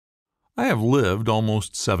I have lived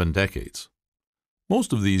almost 7 decades.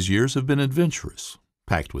 Most of these years have been adventurous,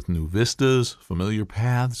 packed with new vistas, familiar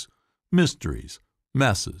paths, mysteries,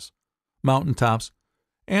 messes, mountaintops,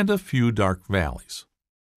 and a few dark valleys.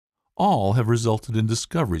 All have resulted in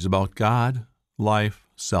discoveries about God, life,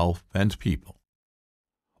 self, and people.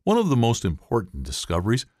 One of the most important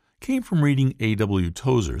discoveries came from reading A.W.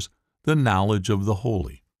 Tozer's The Knowledge of the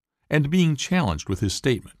Holy, and being challenged with his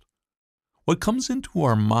statement, "What comes into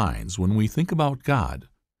our minds when we think about God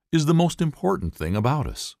is the most important thing about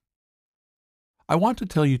us." I want to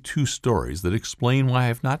tell you 2 stories that explain why I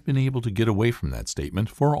have not been able to get away from that statement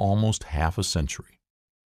for almost half a century.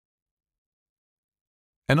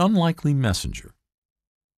 An unlikely messenger.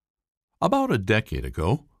 About a decade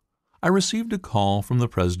ago, I received a call from the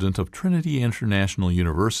president of Trinity International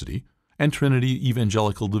University and Trinity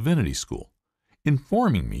Evangelical Divinity School,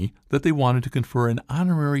 informing me that they wanted to confer an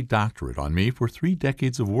honorary doctorate on me for 3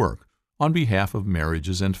 decades of work on behalf of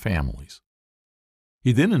marriages and families.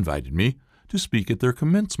 He then invited me to speak at their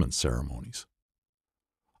commencement ceremonies.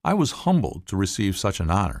 I was humbled to receive such an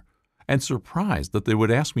honor and surprised that they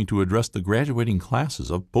would ask me to address the graduating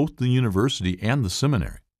classes of both the university and the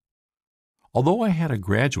seminary. Although I had a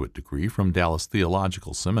graduate degree from Dallas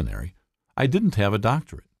Theological Seminary, I didn't have a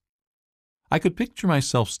doctorate. I could picture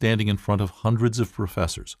myself standing in front of hundreds of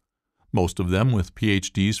professors, most of them with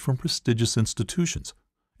PhDs from prestigious institutions,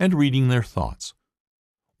 and reading their thoughts.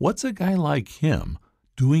 What's a guy like him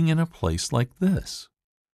doing in a place like this?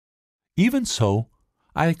 Even so,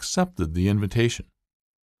 I accepted the invitation.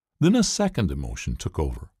 Then a second emotion took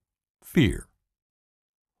over: fear.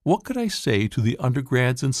 What could I say to the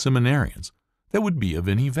undergrads and seminarians that would be of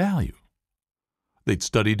any value? They'd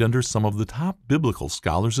studied under some of the top biblical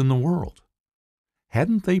scholars in the world.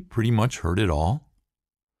 Hadn't they pretty much heard it all?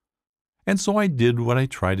 And so I did what I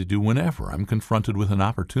try to do whenever I'm confronted with an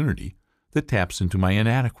opportunity that taps into my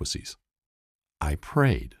inadequacies. I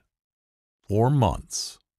prayed. For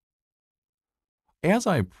months. As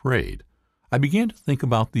I prayed, I began to think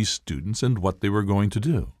about these students and what they were going to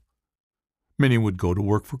do. Many would go to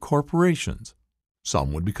work for corporations.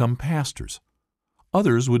 Some would become pastors.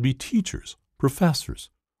 Others would be teachers, professors,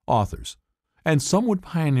 authors, and some would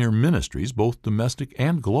pioneer ministries both domestic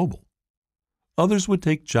and global. Others would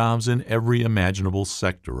take jobs in every imaginable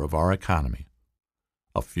sector of our economy.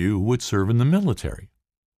 A few would serve in the military.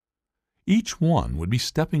 Each one would be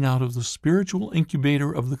stepping out of the spiritual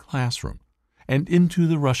incubator of the classroom and into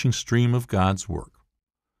the rushing stream of God's work.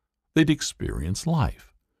 They'd experience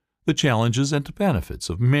life, the challenges and benefits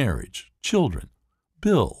of marriage, children,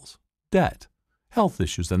 bills, debt, health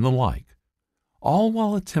issues, and the like, all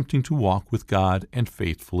while attempting to walk with God and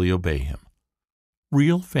faithfully obey Him.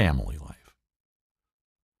 Real family life.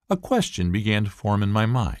 A question began to form in my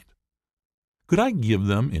mind. Could I give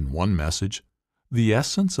them, in one message, the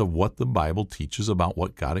essence of what the Bible teaches about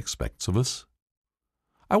what God expects of us?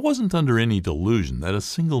 I wasn't under any delusion that a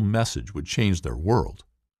single message would change their world,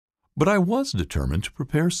 but I was determined to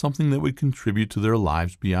prepare something that would contribute to their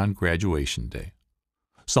lives beyond graduation day,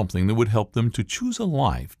 something that would help them to choose a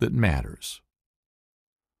life that matters.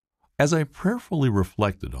 As I prayerfully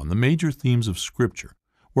reflected on the major themes of Scripture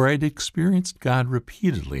where I'd experienced God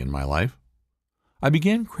repeatedly in my life, I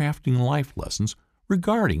began crafting life lessons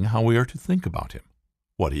regarding how we are to think about Him,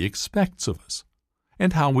 what He expects of us,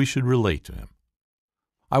 and how we should relate to Him.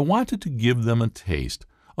 I wanted to give them a taste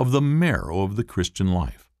of the marrow of the Christian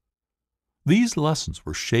life. These lessons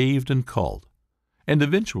were shaved and culled, and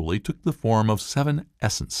eventually took the form of 7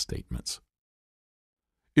 essence statements.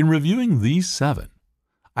 In reviewing these 7,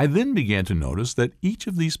 I then began to notice that each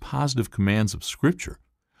of these positive commands of Scripture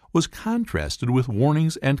was contrasted with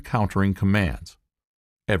warnings and countering commands.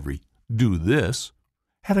 Every "do this"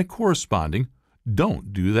 had a corresponding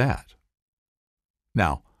 "don't do that."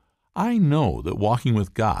 Now, I know that walking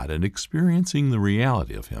with God and experiencing the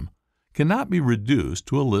reality of Him cannot be reduced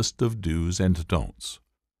to a list of do's and don'ts.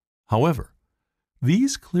 However,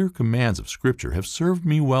 these clear commands of Scripture have served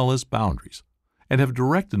me well as boundaries and have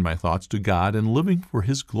directed my thoughts to God and living for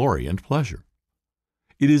His glory and pleasure.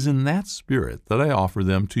 It is in that spirit that I offer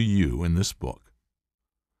them to you in this book.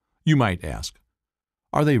 You might ask,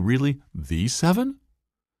 are they really the 7?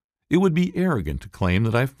 It would be arrogant to claim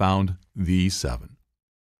that I've found the 7.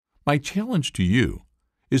 My challenge to you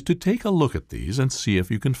is to take a look at these and see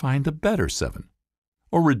if you can find a better 7,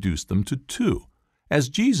 or reduce them to 2, as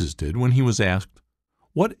Jesus did when He was asked,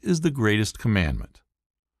 "What is the greatest commandment?"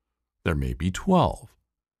 There may be 12.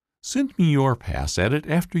 Send me your pass at it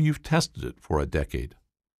after you've tested it for a decade,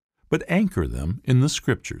 but anchor them in the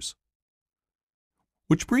Scriptures.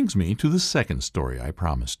 Which brings me to the second story I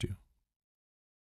promised you.